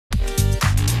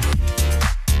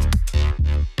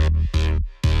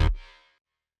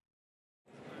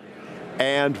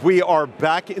And we are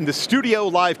back in the studio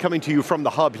live, coming to you from the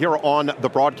hub here on the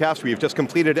broadcast. We have just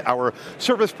completed our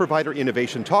Service Provider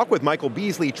Innovation Talk with Michael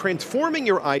Beasley, transforming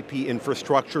your IP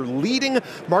infrastructure, leading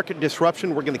market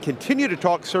disruption. We're going to continue to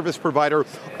talk service provider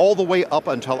all the way up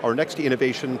until our next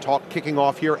innovation talk kicking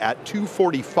off here at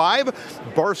 2:45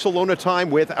 Barcelona time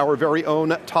with our very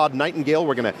own Todd Nightingale.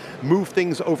 We're going to move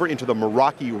things over into the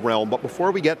Meraki realm. But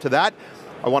before we get to that,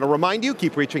 I want to remind you,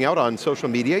 keep reaching out on social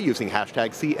media using hashtag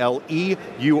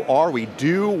CLEUR. We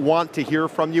do want to hear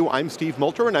from you. I'm Steve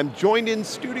Moulter, and I'm joined in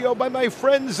studio by my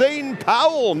friend Zane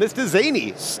Powell. Mr.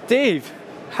 Zaney. Steve,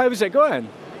 how's it going?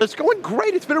 It's going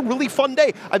great. It's been a really fun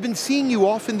day. I've been seeing you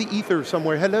off in the ether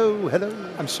somewhere. Hello, hello.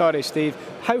 I'm sorry, Steve.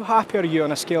 How happy are you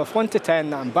on a scale of 1 to 10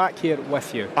 that I'm back here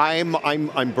with you?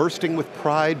 I'm bursting with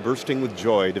pride, bursting with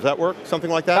joy. Does that work?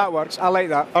 Something like that? That works. I like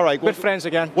that. All right. Good friends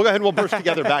again. We'll go ahead and we'll burst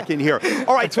together back in here.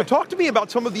 All right, so talk to me about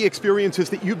some of the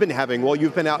experiences that you've been having while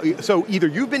you've been out. So either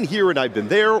you've been here and I've been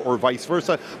there, or vice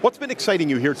versa. What's been exciting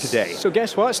you here today? So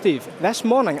guess what, Steve? This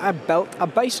morning I built a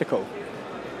bicycle.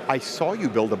 I saw you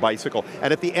build a bicycle,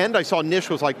 and at the end I saw Nish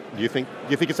was like, do you think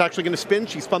it's actually going to spin?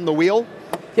 She spun the wheel?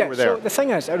 Yeah, so the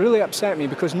thing is, it really upset me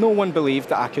because no one believed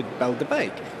that I could build the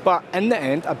bike. But in the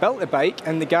end, I built the bike,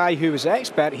 and the guy who was the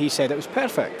expert, he said it was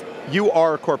perfect. You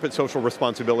are corporate social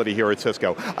responsibility here at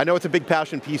Cisco. I know it's a big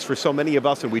passion piece for so many of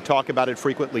us, and we talk about it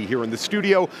frequently here in the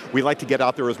studio. We like to get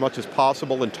out there as much as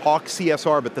possible and talk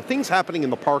CSR, but the things happening in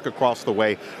the park across the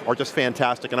way are just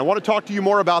fantastic. And I want to talk to you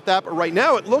more about that, but right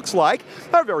now it looks like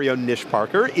our very own Nish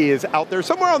Parker is out there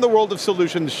somewhere on the World of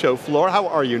Solutions show floor. How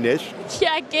are you, Nish?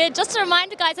 Yeah, good. Just a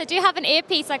reminder, guys, I do have an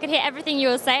earpiece so I could hear everything you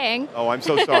were saying. Oh, I'm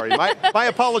so sorry. My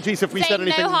apologies if we said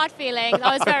anything. No hard feelings.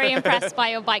 I was very impressed by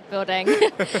your bike building.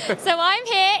 So I'm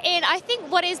here in, I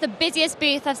think, what is the busiest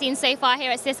booth I've seen so far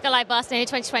here at Cisco Live Barcelona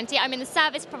 2020. I'm in the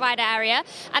service provider area,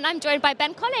 and I'm joined by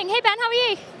Ben Colling. Hey, Ben, how are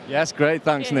you? Yes, great.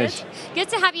 Thanks, Good. Nish. Good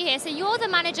to have you here. So you're the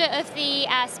manager of the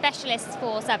specialists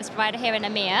for service provider here in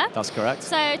EMEA. That's correct.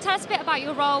 So tell us a bit about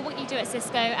your role, what you do at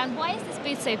Cisco, and why is this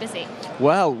booth so busy?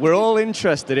 Well, we're all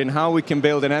interested in how we can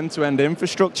build an end-to-end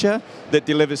infrastructure that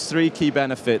delivers 3 key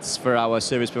benefits for our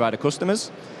service provider customers.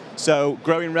 So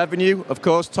growing revenue, of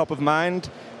course, top of mind.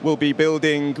 We'll be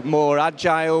building more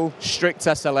agile, strict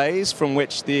SLAs from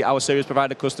which our service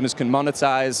provider customers can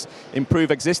monetize,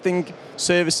 improve existing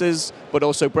services, but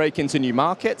also break into new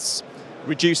markets,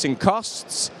 reducing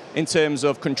costs in terms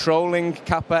of controlling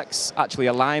CapEx, actually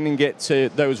aligning it to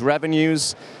those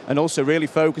revenues, and also really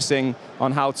focusing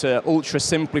on how to ultra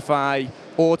simplify,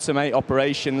 automate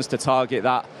operations to target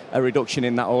a reduction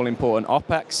in that all-important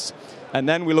OpEx. And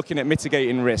then we're looking at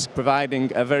mitigating risk,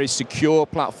 providing a very secure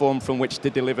platform from which to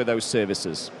deliver those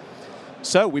services.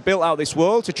 So we built out this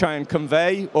world to try and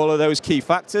convey all of those key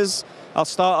factors. I'll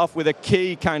start off with a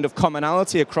key kind of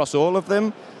commonality across all of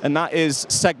them, and that is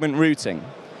segment routing.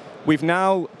 We've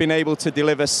now been able to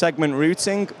deliver segment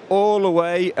routing all the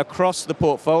way across the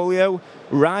portfolio,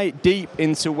 right deep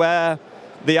into where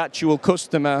the actual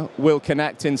customer will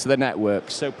connect into the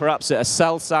network. So perhaps at a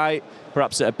cell site,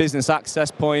 perhaps at a business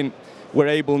access point. We're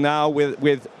able now,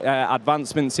 with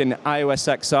advancements in iOS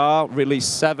XR, release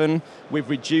 7, we've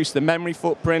reduced the memory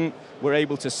footprint. We're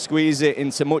able to squeeze it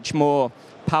into much more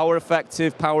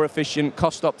power-effective, power-efficient,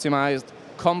 cost-optimized,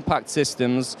 compact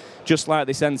systems, just like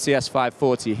this NCS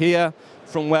 540 here,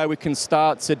 from where we can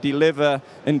start to deliver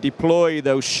and deploy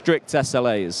those strict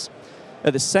SLAs.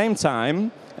 At the same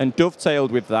time, and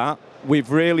dovetailed with that, we've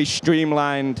really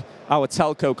streamlined our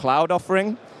telco cloud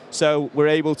offering. So we're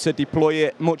able to deploy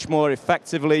it much more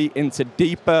effectively into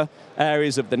deeper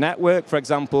areas of the network. For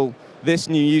example, this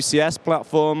new UCS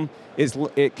platform,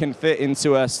 it can fit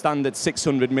into a standard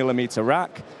 600mm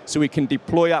rack. So we can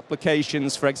deploy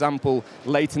applications, for example,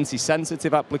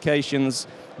 latency-sensitive applications,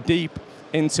 deep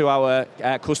into our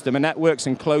customer networks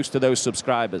and close to those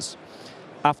subscribers.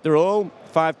 After all,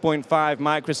 5.5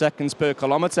 microseconds per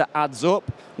kilometer adds up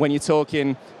when you're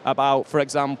talking about, for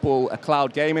example, a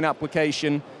cloud gaming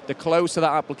application. The closer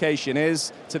that application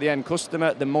is to the end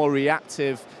customer, the more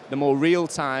reactive, the more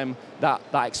real-time that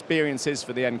experience is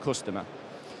for the end customer.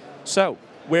 So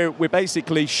we're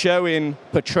basically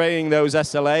portraying those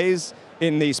SLAs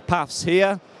in these paths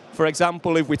here. For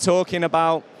example, if we're talking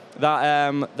about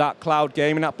that cloud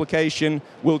gaming application,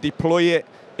 we'll deploy it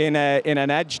in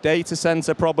an edge data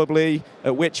center probably,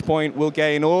 at which point we'll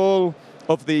gain all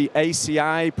of the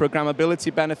ACI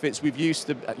programmability benefits we've used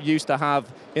to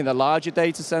have in the larger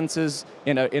data centers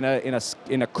in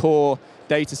a core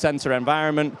data center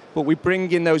environment, but we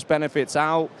bring in those benefits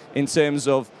out in terms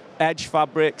of edge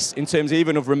fabrics, in terms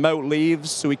even of remote leaves,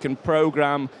 so we can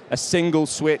program a single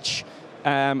switch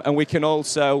and we can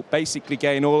also basically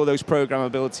gain all of those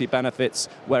programmability benefits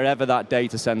wherever that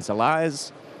data center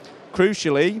lies.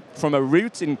 Crucially, from a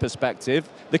routing perspective,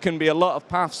 there can be a lot of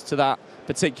paths to that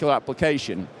particular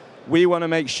application. We want to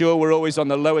make sure we're always on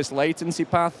the lowest latency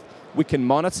path. We can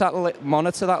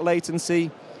monitor that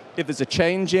latency. If there's a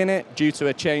change in it, due to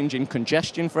a change in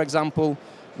congestion, for example,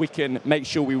 we can make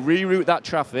sure we reroute that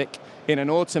traffic in an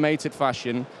automated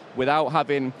fashion without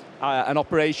having an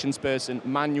operations person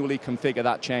manually configure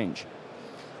that change.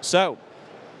 So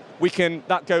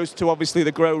that goes to obviously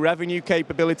the grow revenue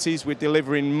capabilities. We're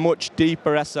delivering much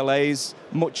deeper SLAs,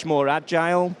 much more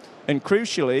agile, and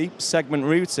crucially, segment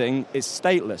routing is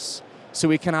stateless. So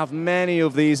we can have many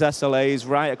of these SLAs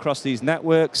right across these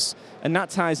networks, and that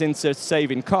ties into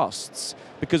saving costs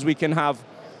because we can have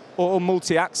all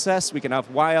multi-access, we can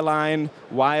have wireline,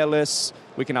 wireless,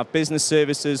 we can have business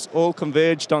services, all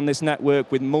converged on this network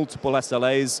with multiple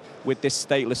SLAs with this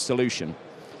stateless solution.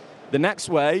 The next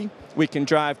way we can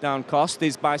drive down cost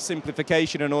is by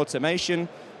simplification and automation.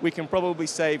 We can probably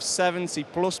save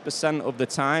 70+% of the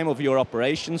time of your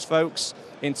operations folks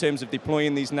in terms of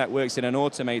deploying these networks in an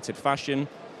automated fashion.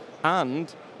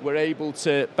 And we're able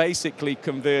to basically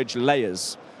converge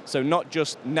layers. So not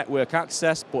just network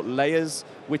access, but layers.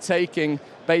 We're taking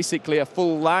basically a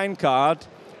full line card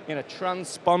in a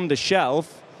transponder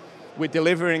shelf. We're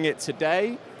delivering it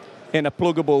today in a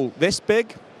pluggable this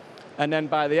big. And then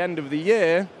by the end of the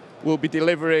year, we'll be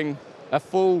delivering a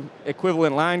full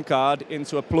equivalent line card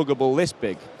into a pluggable this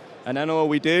big. And then all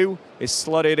we do is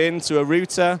slot it into a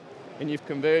router, and you've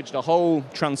converged a whole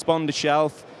transponder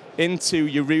shelf into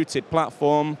your routed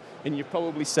platform, and you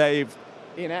probably save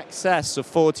in excess of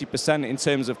 40% in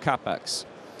terms of CapEx.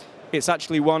 It's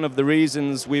actually one of the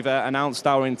reasons we've announced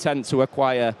our intent to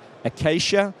acquire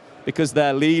Acacia, because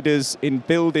they're leaders in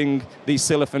building these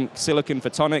silicon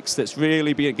photonics that's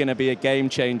really going to be a game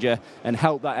changer and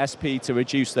help that SP to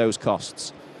reduce those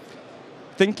costs.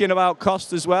 Thinking about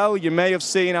cost as well, you may have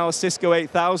seen our Cisco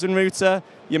 8000 router.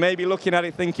 You may be looking at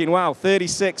it thinking, wow,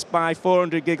 36 by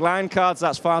 400 gig line cards,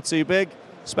 that's far too big,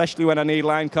 especially when I need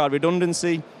line card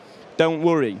redundancy. Don't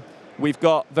worry. We've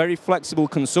got very flexible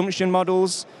consumption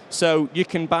models, so you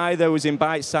can buy those in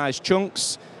bite-sized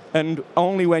chunks, and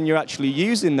only when you're actually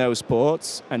using those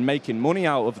ports and making money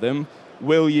out of them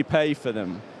will you pay for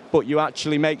them. But you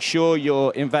actually make sure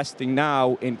you're investing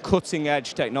now in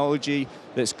cutting-edge technology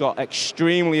that's got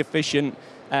extremely efficient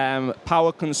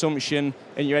power consumption,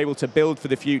 and you're able to build for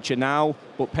the future now,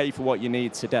 but pay for what you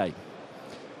need today.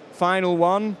 Final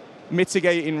one,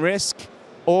 mitigating risk.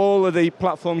 All of the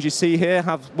platforms you see here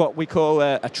have what we call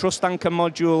a trust anchor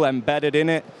module embedded in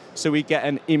it, so we get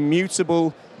an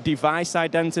immutable device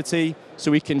identity, so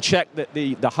we can check that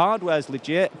the hardware is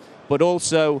legit, but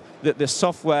also that the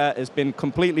software has been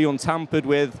completely untampered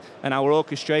with, and our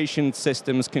orchestration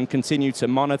systems can continue to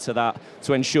monitor that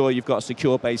to ensure you've got a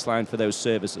secure baseline for those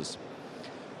services.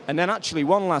 And then actually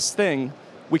one last thing,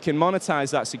 we can monetize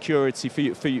that security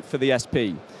for the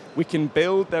SP. We can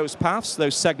build those paths,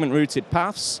 those segment-routed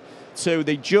paths, so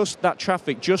that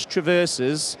traffic just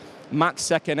traverses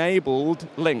MACsec-enabled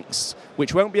links,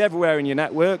 which won't be everywhere in your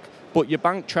network, but your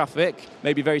bank traffic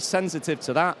may be very sensitive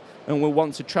to that, and we'll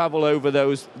want to travel over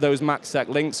those MACsec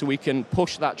links, so we can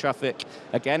push that traffic,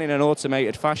 again, in an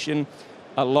automated fashion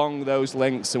along those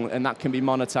links, and that can be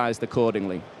monetized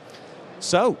accordingly.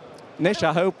 So, Nish,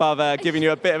 I hope I've given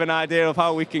you a bit of an idea of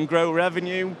how we can grow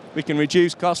revenue, we can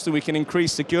reduce costs, and we can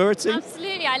increase security.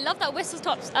 Absolutely. I love that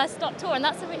whistle-stop tour, and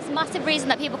that's a massive reason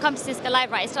that people come to Cisco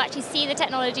Live, right, is to actually see the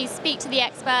technology, speak to the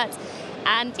experts,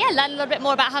 and yeah, learn a little bit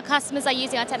more about how customers are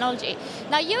using our technology.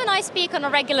 Now, you and I speak on a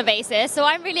regular basis, so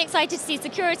I'm really excited to see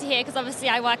security here, because obviously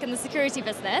I work in the security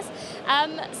business.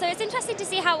 So it's interesting to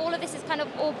see how all of this is kind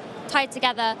of all tied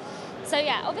together. So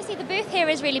yeah, obviously the booth here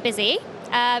is really busy.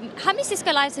 How many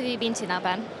Cisco Lives have you been to now,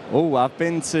 Ben? Oh, I've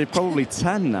been to probably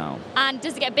 10 now. And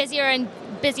does it get busier and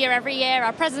busier every year?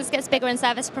 Our presence gets bigger in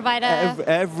service provider?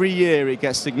 Every year it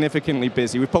gets significantly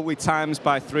busy. We've probably times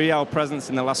by 3 our presence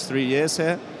in the last 3 years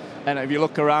here. And if you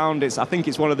look around, I think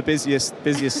it's one of the busiest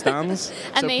stands.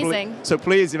 Amazing. So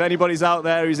please, if anybody's out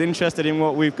there who's interested in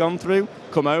what we've gone through,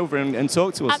 come over and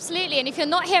talk to us. Absolutely, and if you're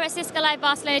not here at Cisco Live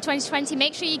Barcelona 2020,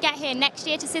 make sure you get here next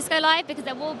year to Cisco Live, because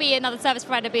there will be another service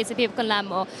provider booth so people can learn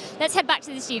more. Let's head back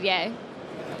to the studio.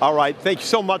 All right, thank you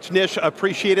so much, Nish.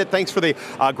 Appreciate it. Thanks for the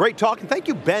great talk, and thank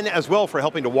you, Ben, as well, for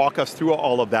helping to walk us through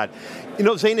all of that. You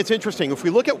know, Zane, it's interesting. If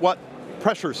we look at what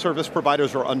pressure service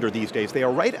providers are under these days. They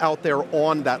are right out there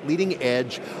on that leading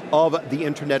edge of the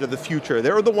internet of the future.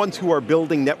 They're the ones who are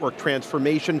building network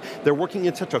transformation. They're working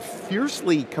in such a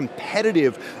fiercely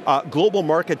competitive global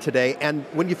market today, and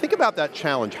when you think about that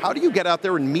challenge, how do you get out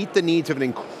there and meet the needs of an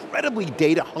incredibly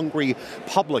data-hungry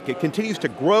public? It continues to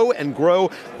grow and grow.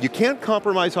 You can't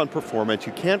compromise on performance,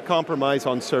 you can't compromise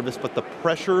on service, but the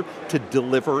pressure to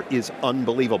deliver is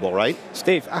unbelievable, right?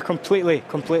 Steve, I completely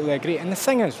agree. And the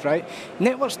thing is, right,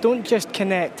 networks don't just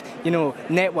connect,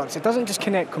 networks. It doesn't just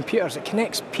connect computers, it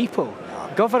connects people,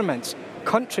 governments,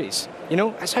 countries.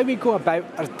 It's how we go about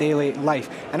our daily life.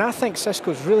 And I think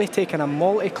Cisco's really taken a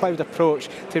multi-cloud approach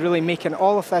to really making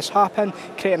all of this happen,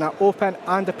 creating an open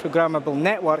and a programmable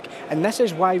network. And this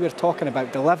is why we're talking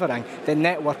about delivering the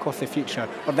network of the future,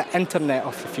 or the internet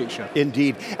of the future.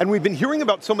 Indeed. And we've been hearing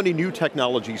about so many new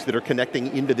technologies that are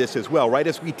connecting into this as well, right?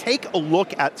 As we take a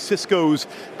look at Cisco's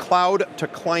cloud to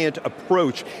client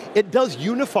approach, it does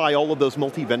unify all of those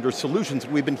multi-vendor solutions.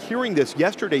 We've been hearing this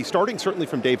yesterday, starting certainly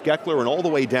from Dave Geckler and all the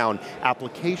way down.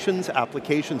 Applications,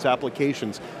 applications,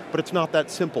 applications, but it's not that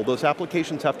simple. Those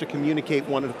applications have to communicate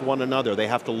with one another. They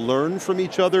have to learn from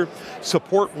each other,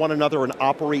 support one another, and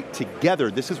operate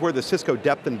together. This is where the Cisco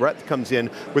depth and breadth comes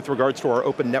in with regards to our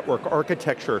open network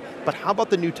architecture. But how about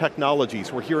the new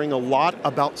technologies? We're hearing a lot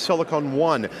about Silicon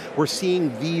One. We're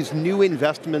seeing these new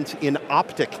investments in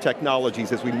optic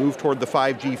technologies as we move toward the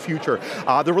 5G future.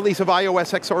 The release of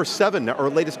iOS XR7,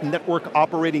 our latest network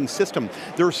operating system.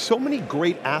 There are so many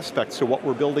great aspects to what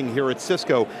we're building here at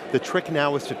Cisco. The trick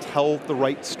now is to tell the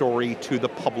right story to the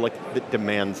public that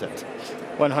demands it.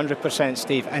 100%,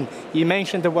 Steve. And you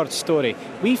mentioned the word story.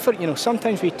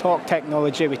 Sometimes we talk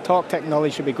technology, we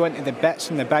go into the bits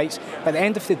and the bytes, but at the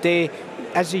end of the day,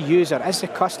 as a user, as a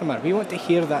customer, we want to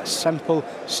hear that simple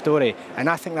story. And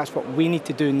I think that's what we need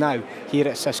to do now here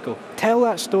at Cisco. Tell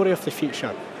that story of the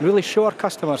future. Really show our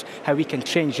customers how we can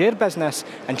change their business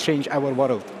and change our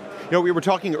world. We were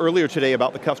talking earlier today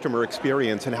about the customer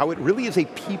experience and how it really is a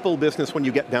people business when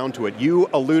you get down to it. You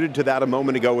alluded to that a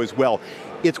moment ago as well.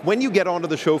 It's when you get onto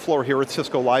the show floor here at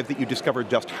Cisco Live that you discover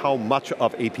just how much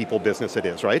of a people business it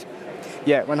is, right?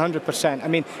 Yeah, 100%. I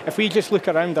mean, if we just look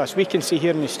around us, we can see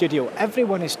here in the studio,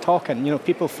 everyone is talking,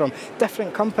 people from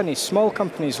different companies, small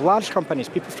companies, large companies,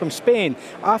 people from Spain,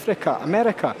 Africa,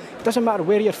 America. It doesn't matter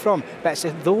where you're from, but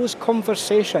it's those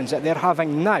conversations that they're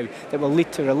having now that will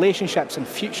lead to relationships and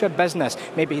future business,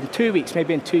 maybe in 2 weeks,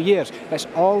 maybe in 2 years. It's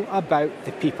all about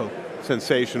the people.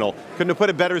 Sensational. Couldn't have put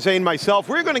it better, Zane, myself.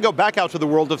 We're going to go back out to the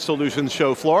World of Solutions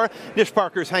show floor. Nish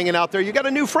Parker's hanging out there. You got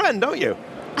a new friend, don't you?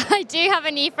 I do have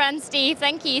a new friend, Steve,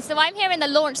 thank you. So I'm here in the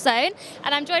launch zone,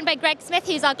 and I'm joined by Greg Smith,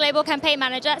 who's our Global Campaign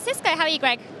Manager at Cisco. How are you,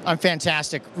 Greg? I'm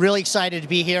fantastic. Really excited to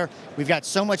be here. We've got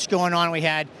so much going on. We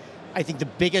had, I think, the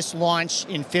biggest launch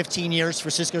in 15 years for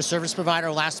Cisco Service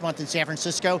Provider last month in San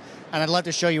Francisco, and I'd love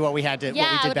to show you what we had to, what we did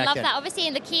back then. Yeah, I would love that. Obviously,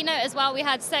 in the keynote as well, we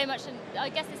had so much, and I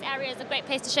guess this area is a great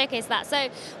place to showcase that. So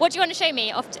what do you want to show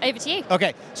me? Over to you.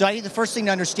 Okay, so I think the first thing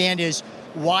to understand is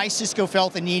why Cisco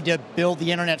felt the need to build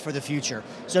the internet for the future.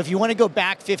 So if you want to go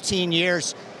back 15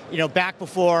 years, back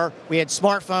before we had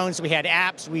smartphones, we had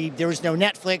apps, there was no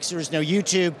Netflix, there was no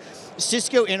YouTube,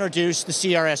 Cisco introduced the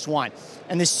CRS-1.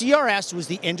 And the CRS was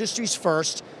the industry's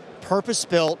first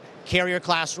purpose-built carrier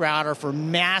class router for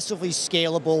massively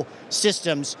scalable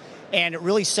systems, and it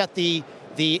really set the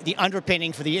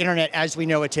underpinning for the internet as we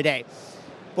know it today.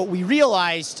 But we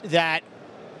realized that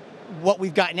what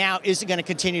we've got now isn't going to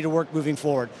continue to work moving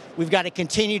forward. We've got to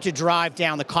continue to drive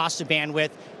down the cost of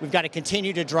bandwidth. We've got to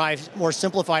continue to drive more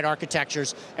simplified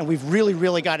architectures, and we've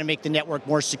really got to make the network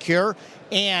more secure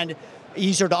and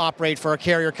easier to operate for our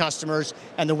carrier customers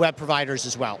and the web providers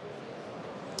as well.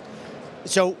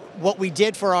 So what we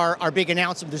did for our big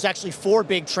announcement, there's actually 4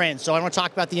 big trends, so I want to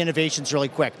talk about the innovations really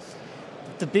quick.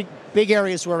 The big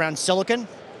areas were around silicon,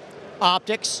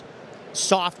 optics,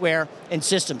 software, and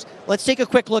systems. Let's take a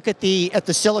quick look at the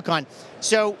silicon.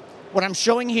 So what I'm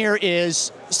showing here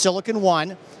is Silicon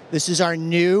One. This is our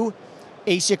new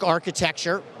ASIC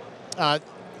architecture.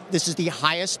 This is the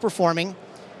highest performing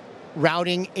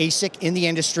routing ASIC in the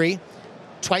industry.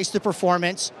 Twice the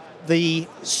performance, the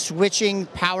switching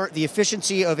power, the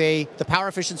power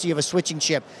efficiency of a switching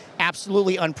chip,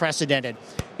 absolutely unprecedented.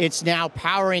 It's now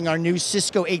powering our new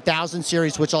Cisco 8000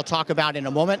 series, which I'll talk about in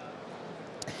a moment.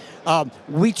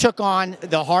 We took on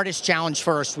the hardest challenge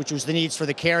first, which was the needs for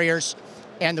the carriers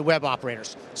and the web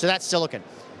operators. So that's silicon.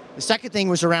 The second thing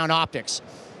was around optics.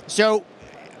 So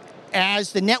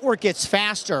as the network gets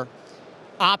faster,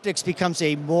 optics becomes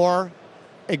a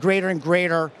greater and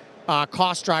greater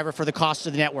cost driver for the cost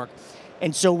of the network.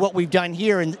 And so what we've done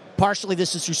here, and partially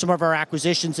this is through some of our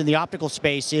acquisitions in the optical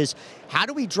space, is how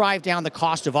do we drive down the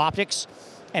cost of optics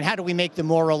and how do we make them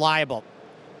more reliable?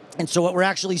 And so what we're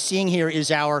actually seeing here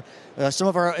is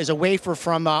is a wafer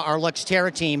from our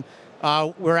Luxtera team.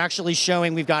 We're actually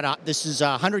showing we've got this is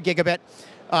 100 gigabit.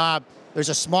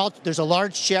 There's a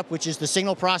large chip, which is the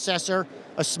signal processor,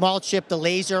 a small chip, the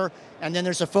laser, and then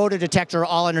there's a photo detector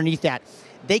all underneath that.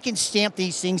 They can stamp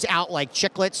these things out like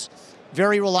chiclets,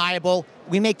 very reliable.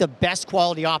 We make the best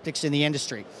quality optics in the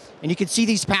industry. And you can see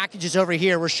these packages over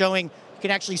here. We're showing, you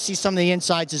can actually see some of the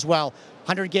insides as well.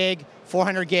 100 gig,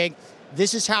 400 gig.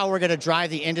 This is how we're going to drive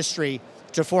the industry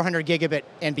to 400 gigabit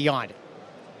and beyond.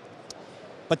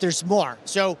 But there's more.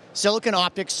 So silicon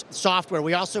optics software,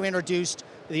 we also introduced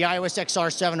the iOS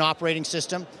XR7 operating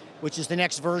system, which is the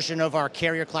next version of our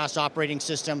carrier class operating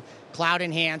system, cloud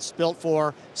enhanced, built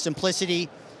for simplicity,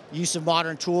 use of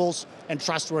modern tools, and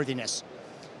trustworthiness.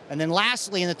 And then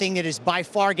lastly, and the thing that is by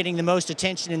far getting the most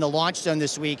attention in the launch zone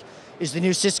this week is the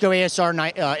new Cisco Cisco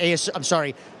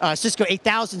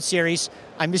 8000 series.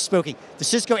 I'm misspoken. The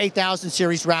Cisco 8000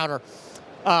 series router,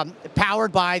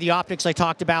 powered by the optics I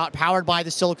talked about, powered by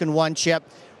the Silicon One chip,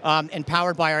 and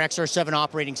powered by our XR7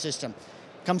 operating system.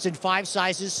 Comes in 5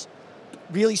 sizes,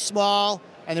 really small,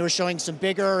 and they were showing some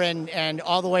bigger and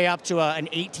all the way up to an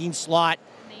 18 slot,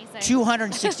 amazing.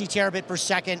 260 terabit per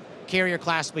second carrier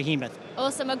class behemoth.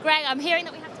 Awesome. Well, Greg, I'm hearing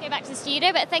that we have to go back to the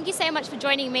studio, but thank you so much for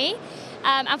joining me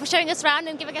and for showing us around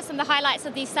and giving us some of the highlights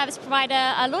of these service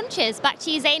provider launches. Back to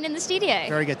you, Zane, in the studio.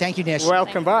 Very good. Thank you, Nish.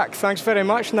 Welcome back. Thanks very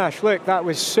much, Nish. Look, that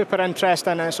was super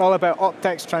interesting. It's all about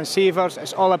optics, transceivers.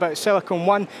 It's all about Silicon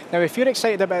One. Now, if you're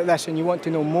excited about this and you want to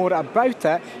know more about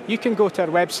it, you can go to our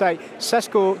website,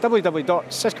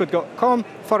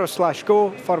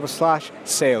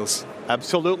 www.cisco.com/go/sales.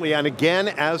 Absolutely, and again,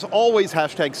 as always,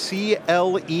 hashtag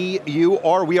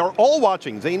CLEUR. We are all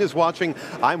watching. Zane is watching,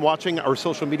 I'm watching, our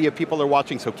social media people are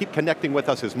watching, so keep connecting with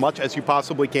us as much as you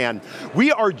possibly can.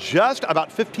 We are just about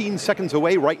 15 seconds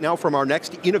away right now from our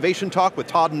next Innovation Talk with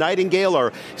Todd Nightingale,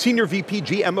 our Senior VP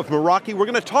GM of Meraki. We're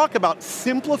going to talk about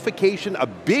simplification, a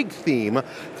big theme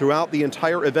throughout the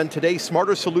entire event today,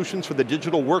 smarter solutions for the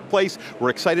digital workplace. We're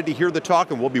excited to hear the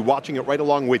talk, and we'll be watching it right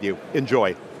along with you.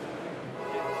 Enjoy.